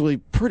actually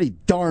pretty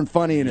darn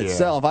funny in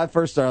itself. I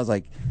first started, I was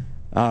like,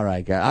 all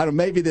right, guys,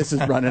 maybe this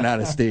is running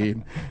out of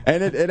steam,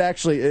 and it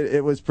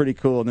actually was pretty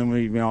cool. And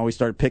then we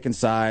started picking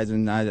sides,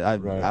 and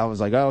I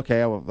was like,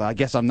 okay, I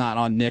guess I'm not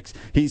on Nick's.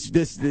 He's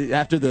this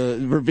after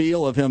the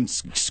reveal of him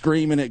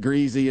screaming at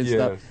Greasy and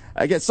stuff.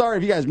 I guess sorry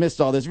if you guys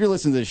missed all this. If you're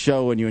listening to the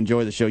show and you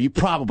enjoy the show, you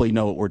probably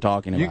know what we're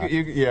talking about.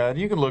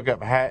 You can look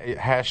up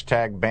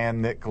hashtag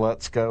ban Nick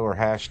Lutsko or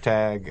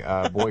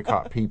hashtag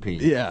boycott PP.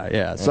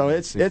 Yeah. So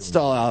it's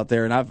still out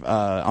there, and I've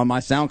on my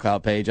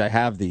SoundCloud page I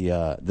have the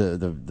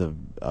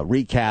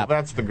recap. Well,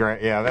 that's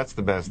that's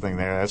the best thing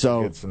there. That's a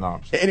good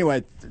synopsis.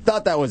 Anyway,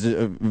 thought that was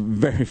a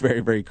very, very,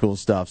 very cool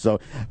stuff. So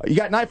you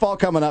got Nightfall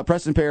coming up.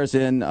 Preston Paris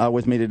in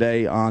with me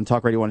today on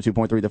Talk Radio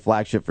 102.3, the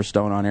flagship for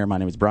Stone on Air. My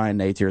name is Brian.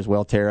 Nate's here as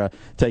well. Tara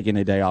taking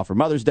a day off for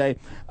Mother's Day.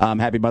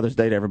 Happy Mother's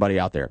Day to everybody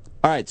out there.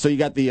 All right, so you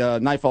got the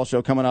Nightfall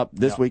show coming up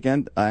this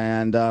weekend,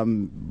 and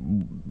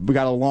we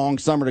got a long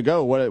summer to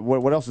go.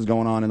 What else is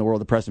going on in the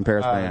world of Preston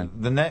Paris band?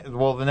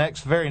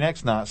 The very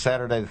next night,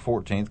 Saturday the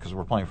 14th, because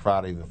we're playing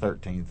Friday the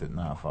 13th at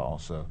Nightfall.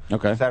 So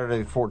Saturday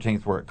the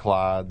 14th, we're at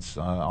Clyde's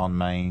on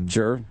Main.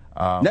 Sure.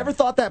 Never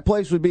thought that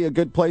place would be a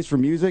good place for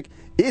music.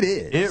 It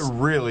is. It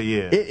really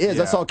is. It is.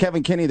 Yeah. I saw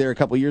Kevin Kinney there a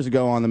couple years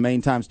ago on the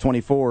Main Times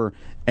 24,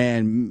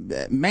 and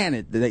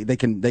man, they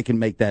can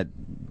make that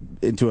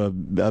into a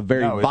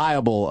very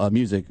viable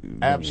music venue.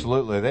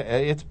 Absolutely.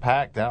 It's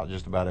packed out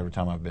just about every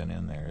time I've been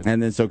in there.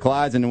 And then so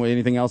Clyde's, and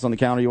anything else on the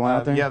calendar you want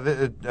out there? Yeah,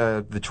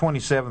 the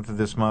 27th of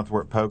this month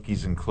we're at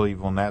Pokey's in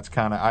Cleveland. That's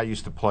I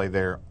used to play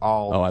there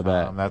all the time.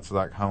 I bet. That's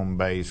like home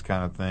base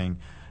kind of thing.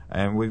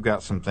 And we've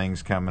got some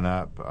things coming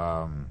up.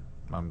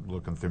 I'm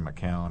looking through my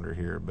calendar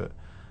here, but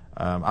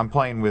I'm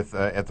playing with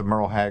at the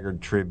Merle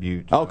Haggard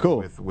tribute. Oh,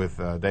 cool! With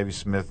Davey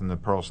Smith and the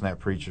Pearl Snap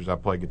Preachers. I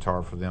play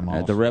guitar for them.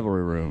 At the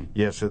Revelry Room.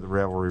 Yes, at the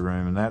Revelry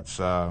Room, and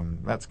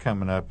that's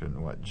coming up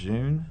in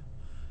June.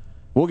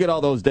 We'll get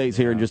all those dates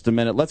here in just a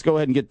minute. Let's go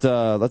ahead and get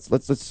let's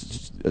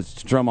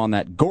drum on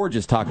that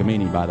gorgeous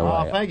Takamine, by the way.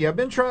 Oh, thank you. I've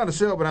been trying to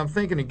sell, but I'm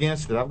thinking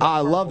against it. I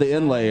love the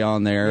inlay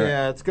on there.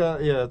 Yeah,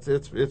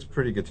 it's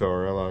pretty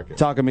guitar. I like it.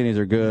 Takaminis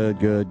are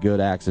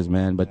good axes,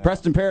 man. But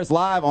Preston Paris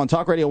live on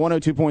Talk Radio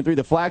 102.3,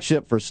 the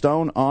flagship for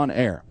Stone on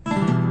Air.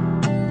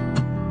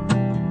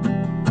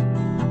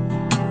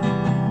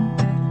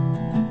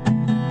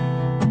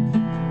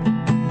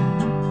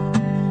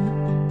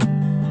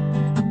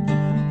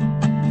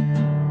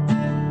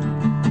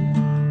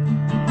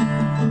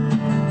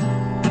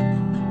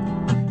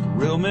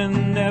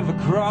 Men never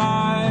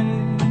cry,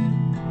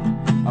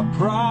 our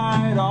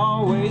pride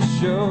always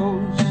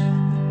shows.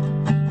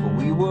 But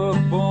we were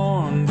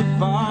born to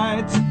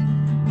fight,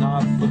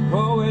 not for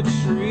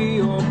poetry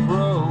or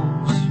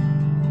prose.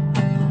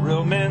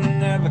 Real men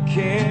never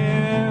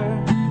care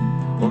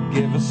or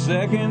give a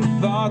second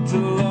thought to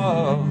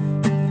love.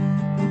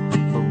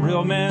 For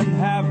real men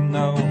have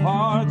no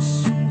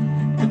hearts,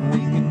 and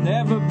we can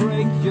never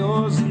break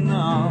yours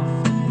enough.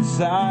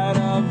 Inside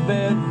of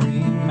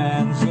every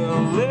man's a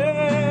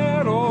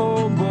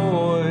little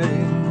boy,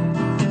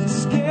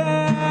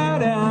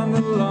 scared and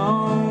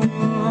alone,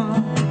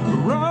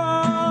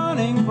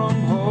 running from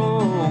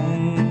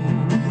home.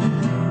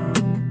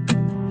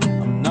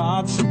 I'm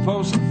not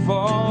supposed to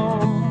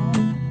fall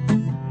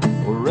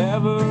or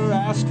ever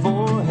ask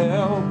for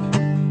help.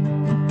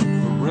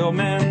 For real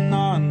men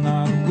are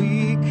not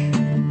weak,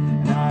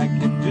 and I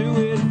can do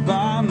it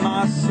by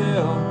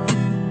myself.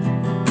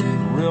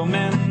 Real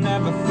men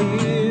never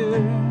fear,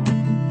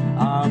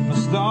 I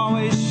must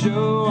always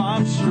show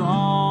I'm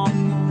strong.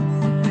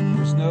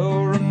 There's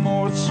no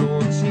remorse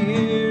or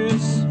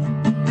tears,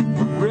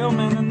 but real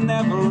men are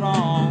never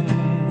wrong.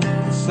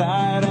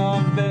 Inside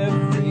of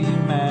every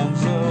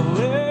man's a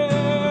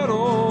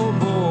little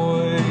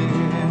boy,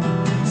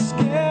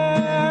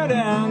 scared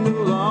and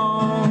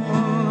alone,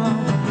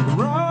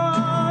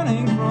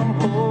 running from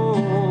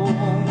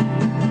home.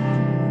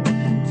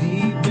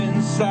 Deep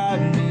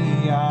inside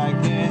me I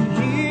can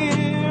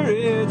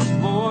its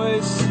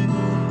voice,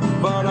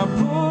 but I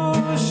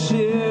push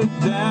it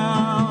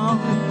down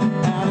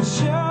and I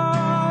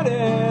shut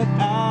it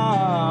out.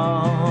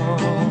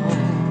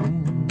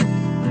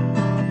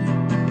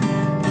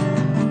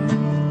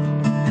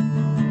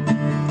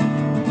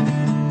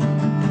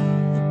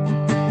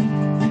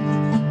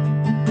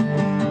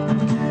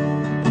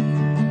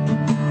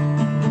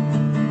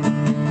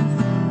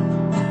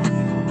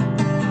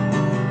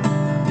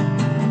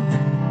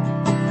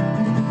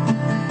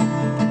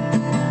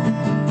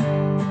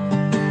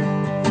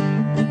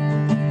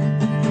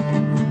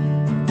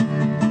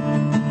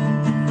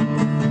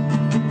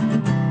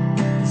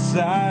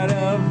 Inside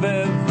of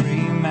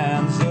every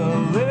man's a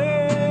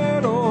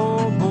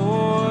little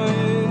boy,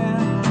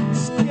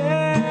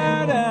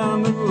 scared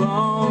and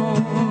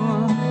alone,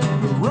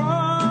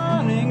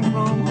 running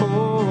from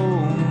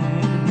home.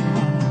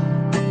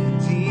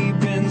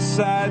 Deep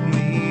inside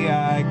me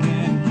I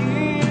can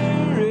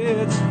hear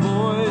its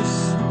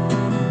voice,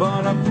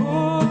 but I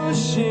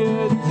push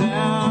it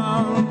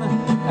down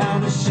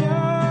and I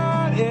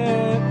shut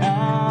it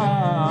out.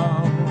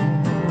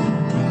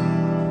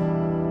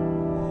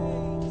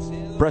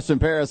 Preston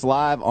Paris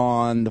live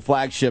on the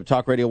flagship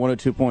Talk Radio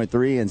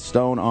 102.3 and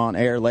Stone on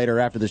Air later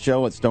after the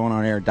show at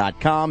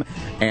stoneonair.com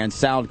and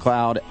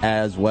SoundCloud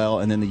as well,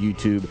 and then the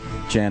YouTube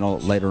channel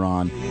later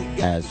on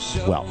as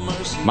well.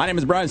 My name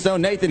is Brian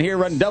Stone. Nathan here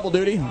running double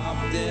duty,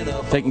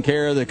 taking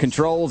care of the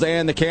controls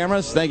and the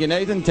cameras. Thank you,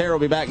 Nathan. Tara will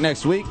be back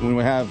next week when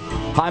we have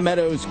High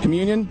Meadows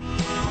Communion,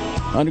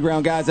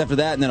 Underground Guys after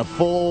that, and then a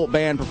full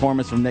band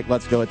performance from Nick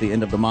Let's Go at the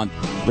end of the month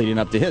leading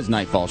up to his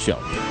Nightfall show.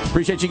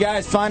 Appreciate you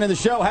guys finding the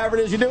show, however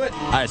it is you do it.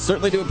 I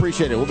certainly do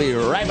appreciate it. We'll be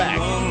right back.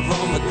 Run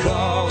from the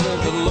call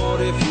of the Lord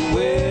if you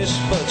wish,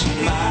 but you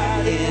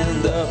might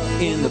end up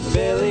in the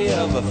belly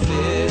of a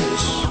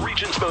fish. The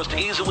region's most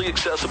easily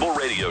accessible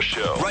radio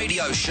show.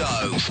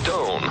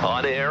 Stone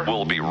on Air.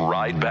 We'll be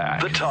right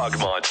back. The Talk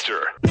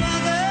Monster. You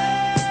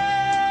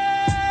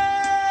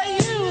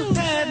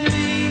had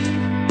me,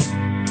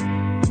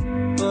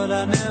 but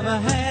I never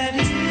had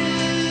you.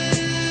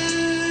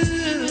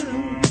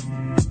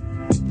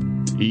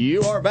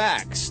 You are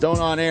back. Stone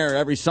on Air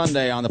every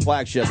Sunday on the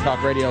flagship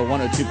Talk Radio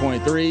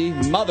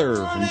 102.3. Mother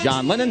from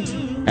John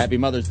Lennon. Happy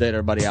Mother's Day to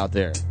everybody out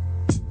there.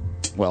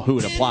 Well, who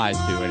it applies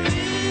to anyway.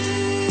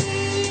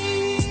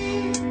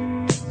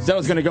 Said I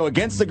was going to go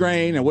against the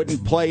grain and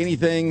wouldn't play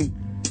anything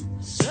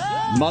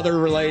mother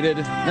related.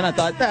 Then I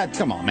thought,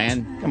 come on,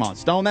 man. Come on,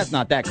 Stone. That's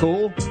not that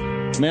cool.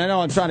 I mean, I know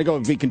I'm trying to go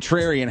be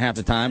contrarian half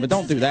the time, but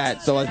don't do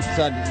that. So I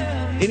said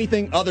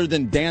anything other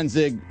than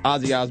Danzig,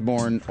 Ozzy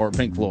Osbourne, or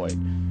Pink Floyd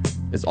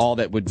is all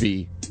that would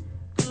be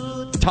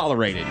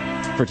tolerated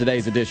for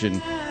today's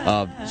edition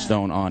of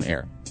Stone on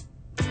Air.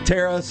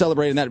 Tara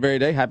celebrating that very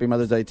day. Happy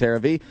Mother's Day, Tara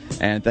V.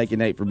 And thank you,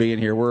 Nate, for being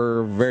here.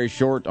 We're very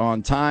short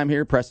on time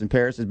here. Preston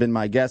Paris has been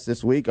my guest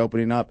this week,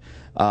 opening up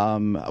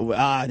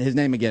his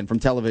name again from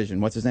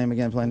television. What's his name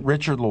again, playing?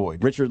 Richard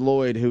Lloyd. Richard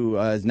Lloyd, who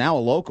is now a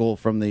local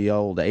from the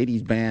old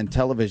 80s band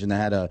Television that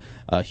had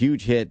a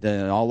huge hit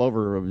all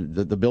over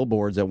the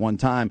billboards at one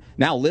time.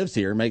 Now lives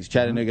here, makes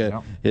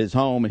Chattanooga his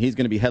home, and he's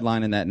going to be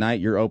headlining that night.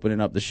 You're opening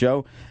up the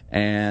show,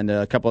 and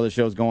a couple other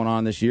shows going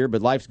on this year.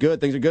 But life's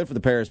good. Things are good for the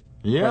Paris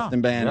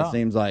Preston band, it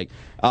seems like.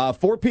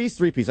 4-piece,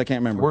 3-piece, I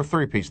can't remember. We're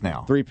 3-piece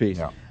now. 3-piece.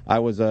 Yeah. I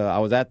was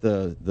at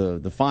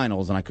the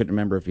finals, and I couldn't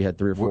remember if you had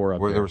 3 or 4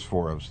 up there. There was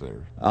 4 of us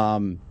there.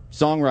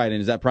 Songwriting,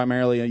 is that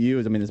primarily you?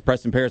 I mean, it's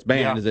Preston Paris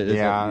band.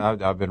 Yeah,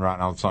 I've been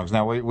writing all the songs.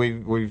 Now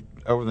we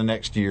over the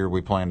next year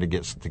we plan to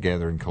get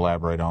together and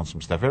collaborate on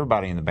some stuff.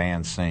 Everybody in the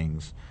band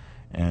sings,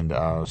 and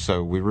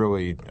so we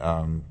really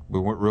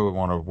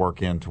want to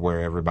work into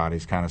where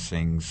everybody's kind of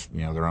sings,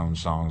 their own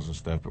songs and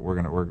stuff. But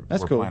we're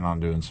cool. planning on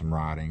doing some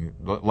writing.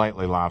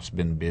 Lately, life's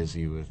been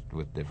busy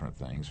with different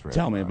things.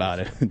 Tell me about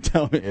it.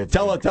 Tell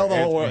the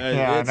whole world.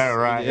 Yeah, I know,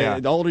 right? Yeah.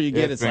 The older you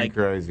get, it's like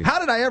crazy. How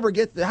did I ever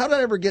get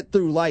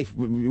through life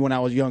when I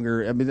was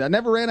younger? I mean, I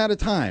never ran out of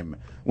time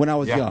when I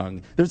was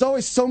young. There's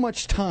always so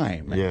much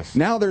time. Yes.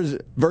 Now there's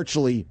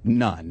virtually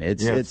none.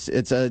 It's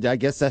I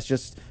guess that's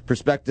just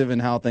perspective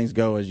and how things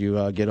go as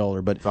you get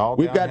older. But it's all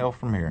downhill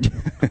from here.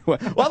 Well,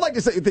 I'd like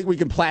to think we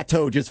can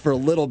plateau just for a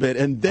little bit,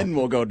 and then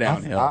we'll go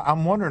downhill.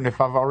 I'm wondering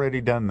if I've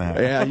already done that.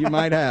 Yeah, you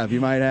might have.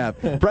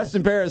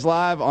 Preston Paris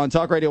live on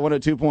Talk Radio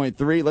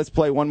 102.3. Let's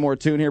play one more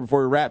tune here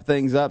before we wrap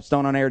things up.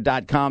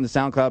 StoneOnAir.com, the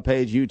SoundCloud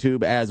page,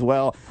 YouTube as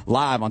well.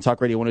 Live on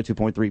Talk Radio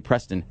 102.3,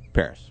 Preston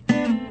Paris.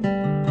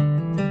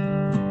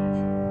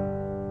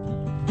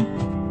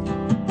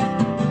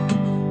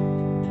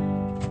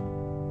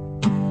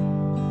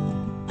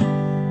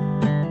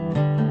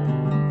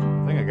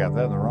 Got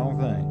that the wrong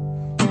thing.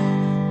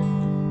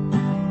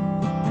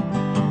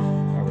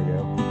 There we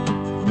go.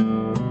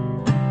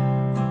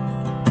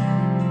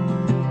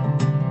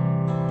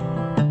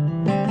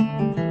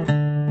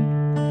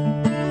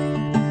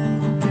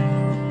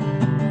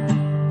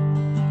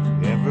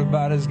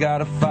 Everybody's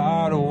got a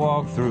fire to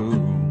walk through.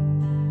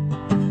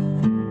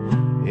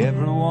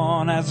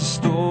 Everyone has a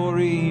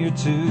story or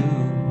two.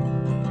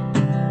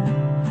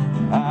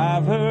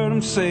 I've heard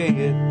them say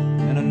it,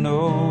 and I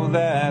know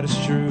that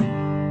it's true.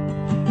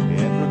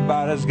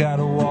 Everybody's got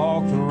to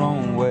walk their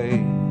own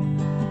way.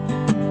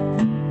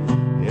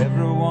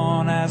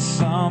 Everyone has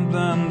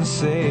something to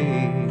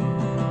say.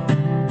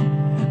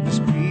 There's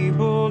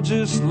people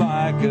just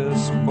like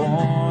us,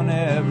 born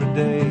every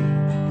day.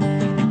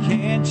 You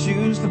can't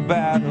choose the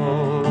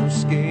battle or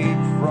escape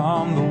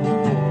from the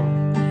war,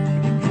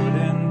 but you could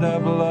end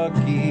up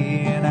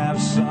lucky and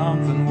have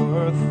something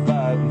worth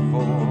fighting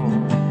for.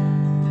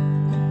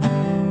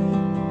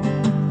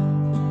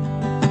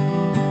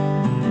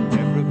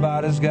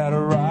 Everybody's got to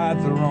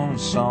write their own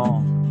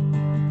song,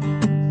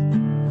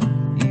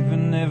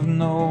 even if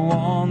no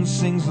one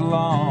sings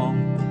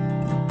along.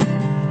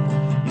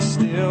 You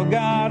still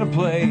gotta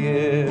play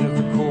it if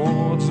the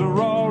chords are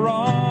all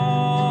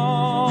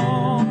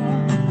wrong.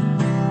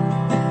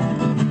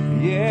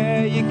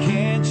 Yeah, you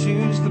can't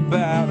choose the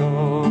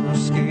battle or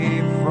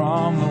escape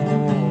from the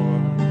war,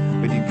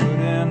 but you could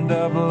end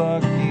up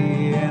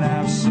lucky and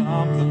have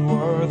something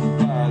worth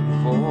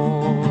fighting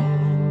for.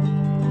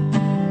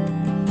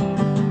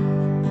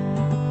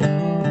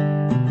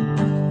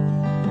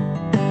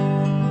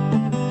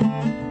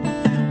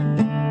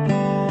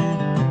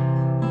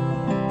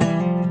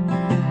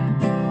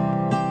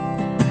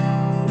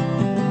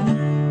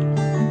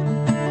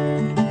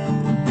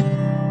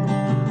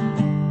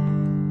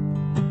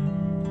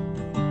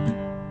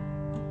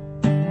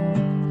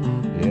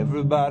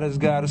 Everybody's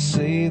gotta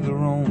say their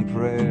own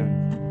prayer,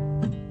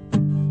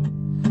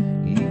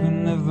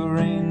 even if there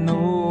ain't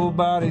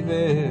nobody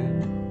there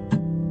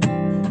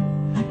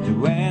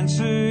to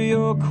answer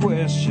your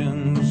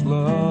questions,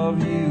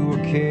 love you or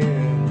care.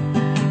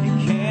 You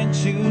can't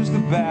choose the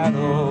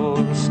battle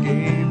or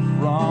escape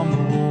from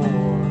the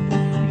war.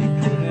 You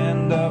could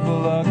end up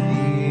lucky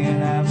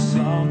and have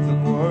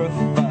something worth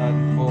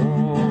fighting for.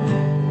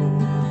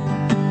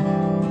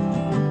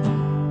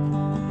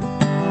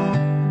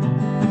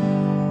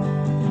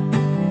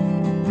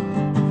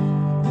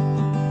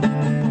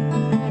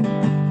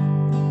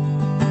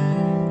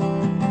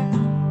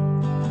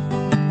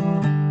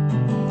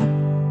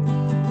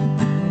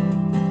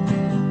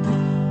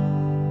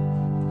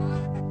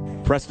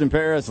 Preston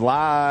Paris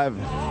live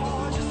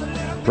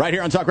right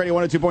here on Talk Radio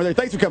 102.3.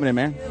 Thanks for coming in,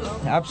 man.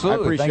 Absolutely.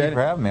 I appreciate Thank you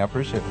for having me. I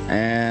appreciate it.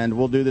 And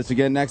we'll do this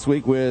again next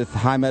week with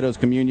High Meadows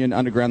Communion,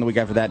 Underground the week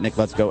after that. Nick,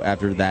 let's go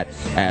after that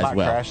as Might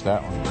well. Crash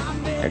that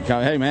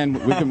one. Hey, man,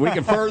 we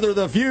can further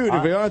the feud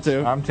if we want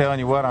to. I'm telling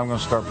you what, I'm going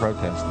to start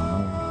protesting.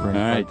 I'm going to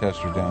bring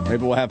protesters down here.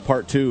 Maybe we'll have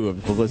part 2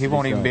 of publicity. He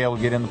won't even be able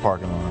to get in the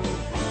parking lot.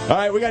 All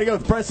right, we got to go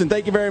with Preston.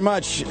 Thank you very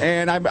much.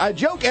 And I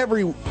joke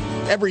every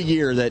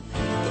year that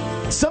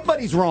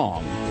somebody's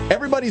wrong.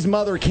 Everybody's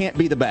mother can't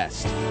be the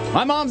best.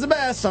 My mom's the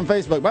best on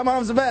Facebook. My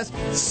mom's the best.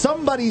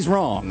 Somebody's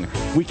wrong.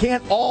 We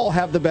can't all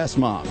have the best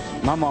mom.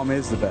 My mom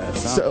is the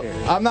best. So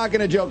I'm not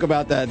going to joke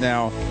about that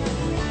now.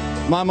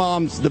 My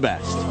mom's the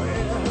best.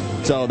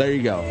 So there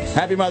you go.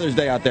 Happy Mother's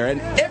Day out there.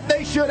 And if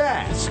they should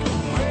ask,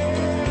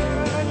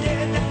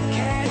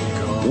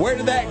 where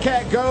did that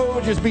cat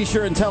go? Just be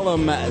sure and tell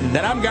them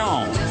that I'm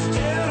gone.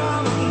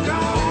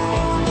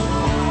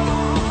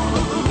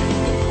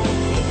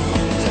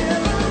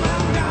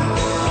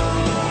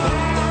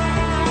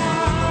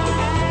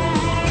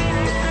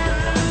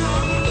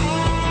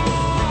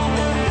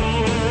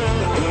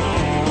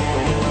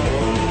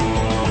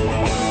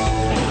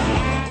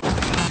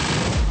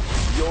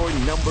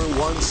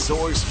 One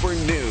source for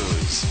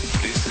news.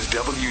 This is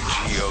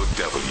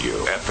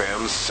WGOW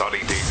FM Sunny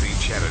Daisy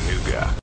Chattanooga.